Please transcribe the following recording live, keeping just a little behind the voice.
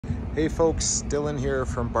Hey folks, Dylan here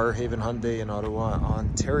from Barrhaven Hyundai in Ottawa,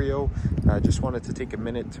 Ontario. I just wanted to take a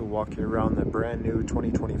minute to walk you around the brand new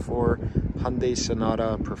 2024 Hyundai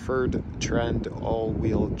Sonata Preferred Trend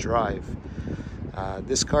all-wheel drive.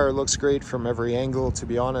 This car looks great from every angle, to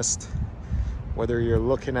be honest. Whether you're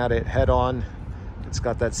looking at it head-on, it's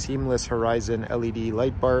got that seamless horizon LED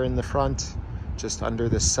light bar in the front, just under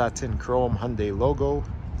the satin chrome Hyundai logo.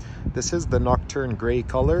 This is the Nocturne Grey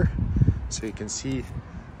color, so you can see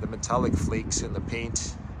the metallic flakes in the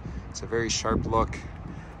paint. It's a very sharp look.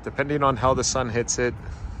 Depending on how the sun hits it,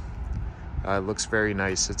 it looks very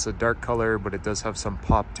nice. It's a dark color, but it does have some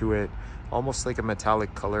pop to it, almost like a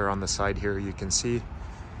metallic color on the side here. You can see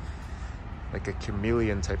like a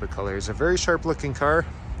chameleon type of color. It's a very sharp looking car.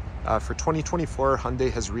 For 2024,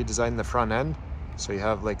 Hyundai has redesigned the front end, so you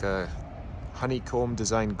have like a honeycomb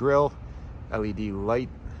design grille, LED light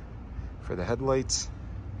for the headlights,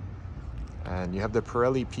 and you have the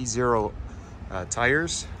Pirelli P0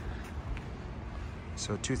 tires.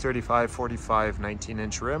 So 235/45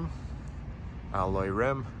 19-inch rim, alloy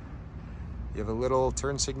rim. You have a little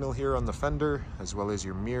turn signal here on the fender, as well as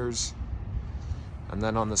your mirrors. And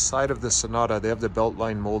then on the side of the Sonata, they have the belt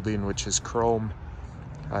line molding, which is chrome.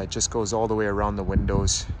 It just goes all the way around the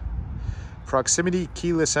windows. Proximity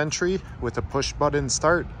keyless entry with a push button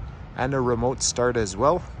start and a remote start as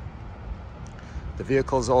well. The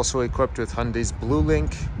vehicle is also equipped with Hyundai's Blue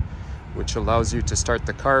Link, which allows you to start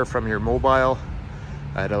the car from your mobile.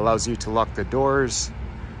 It allows you to lock the doors.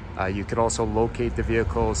 You can also locate the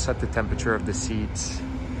vehicle, set the temperature of the seats,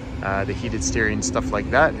 the heated steering, stuff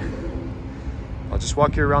like that. I'll just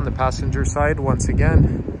walk you around the passenger side once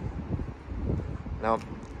again. Now,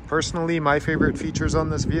 personally, my favorite features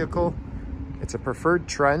on this vehicle, it's a preferred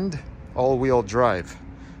trend all-wheel drive.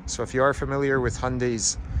 So if you are familiar with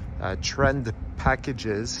Hyundai's trend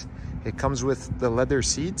packages, it comes with the leather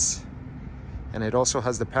seats, and it also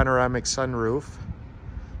has the panoramic sunroof.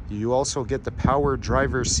 You also get the power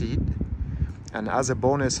driver seat, and as a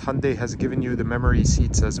bonus, Hyundai has given you the memory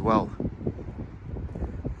seats as well.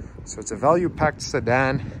 So it's a value-packed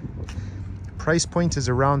sedan. Price point is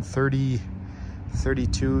around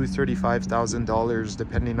 $35,000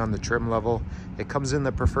 depending on the trim level. It comes in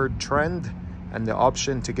the preferred trend and the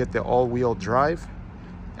option to get the all-wheel drive.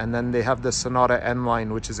 And then they have the Sonata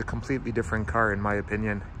N-Line, which is a completely different car in my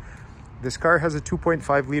opinion. This car has a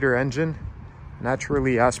 2.5 liter engine,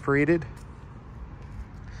 naturally aspirated,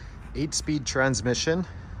 8-speed transmission.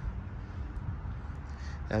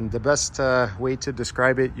 And the best way to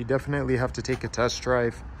describe it, you definitely have to take a test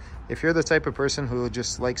drive. If you're the type of person who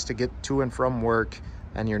just likes to get to and from work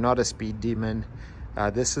and you're not a speed demon,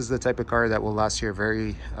 this is the type of car that will last you a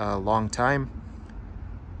very long time.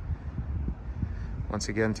 Once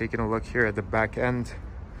again, taking a look here at the back end,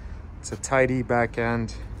 it's a tidy back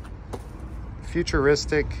end,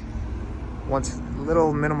 futuristic, once a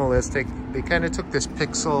little minimalistic. They kind of took this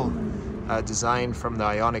pixel design from the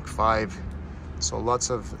Ioniq 5, so lots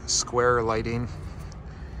of square lighting.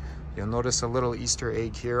 You'll notice a little Easter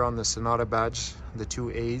egg here on the Sonata badge. The two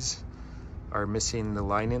A's are missing the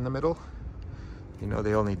line in the middle. You know,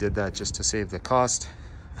 they only did that just to save the cost.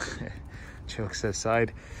 Jokes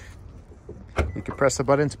aside. You can press the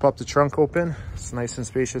button to pop the trunk open. It's nice and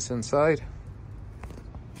spacious inside.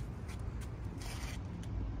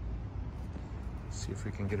 Let's see if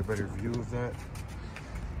we can get a better view of that.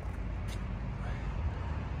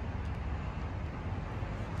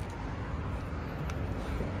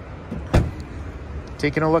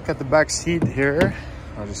 Taking a look at the back seat here.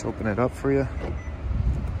 I'll just open it up for you.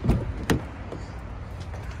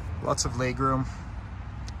 Lots of legroom.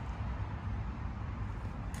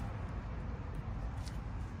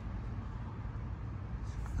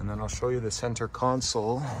 And then I'll show you the center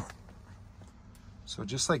console. So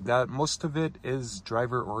just like that, most of it is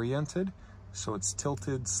driver oriented. So it's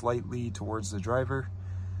tilted slightly towards the driver.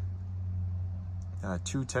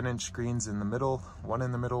 Two 10-inch screens in the middle, one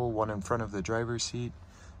in front of the driver's seat.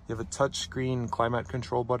 You have a touch screen climate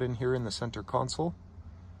control button here in the center console.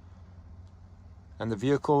 And the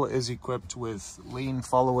vehicle is equipped with lane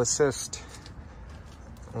follow assist,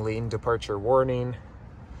 lane departure warning,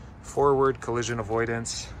 forward collision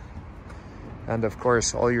avoidance, and of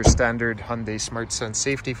course all your standard Hyundai SmartSense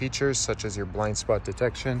safety features such as your blind spot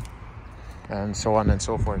detection and so on and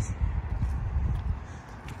so forth.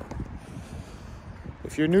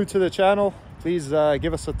 If you're new to the channel, please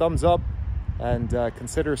give us a thumbs up and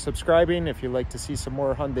consider subscribing if you'd like to see some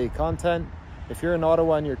more Hyundai content. If you're in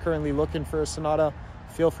Ottawa and you're currently looking for a Sonata,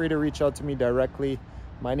 feel free to reach out to me directly.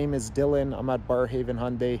 My name is Dylan. I'm at Barrhaven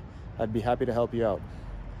Hyundai. I'd be happy to help you out.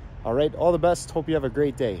 All right, all the best. Hope you have a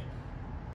great day.